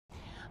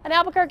An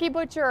Albuquerque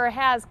butcher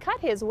has cut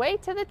his way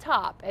to the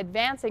top,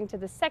 advancing to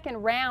the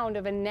second round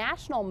of a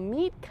national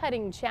meat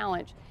cutting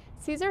challenge.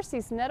 Cesar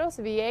Cisneros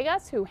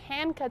Villegas, who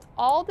hand cuts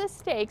all the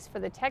steaks for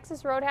the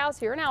Texas Roadhouse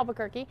here in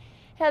Albuquerque,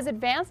 has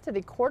advanced to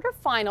the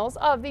quarterfinals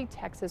of the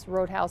Texas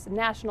Roadhouse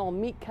National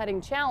Meat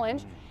Cutting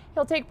Challenge.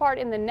 He'll take part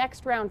in the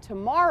next round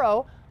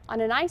tomorrow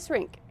on an ice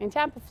rink in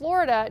Tampa,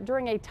 Florida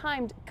during a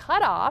timed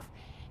cutoff.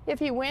 If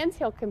he wins,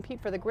 he'll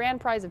compete for the grand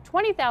prize of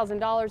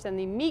 $20,000 and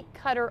the Meat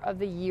Cutter of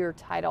the Year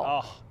title.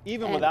 Oh,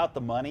 even without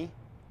the money?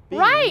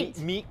 Being Right.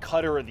 Meat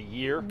Cutter of the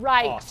Year?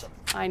 Right. Awesome.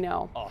 I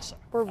know. Awesome.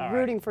 We're All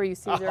rooting right. for you,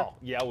 Cesar. Oh,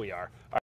 yeah, we are.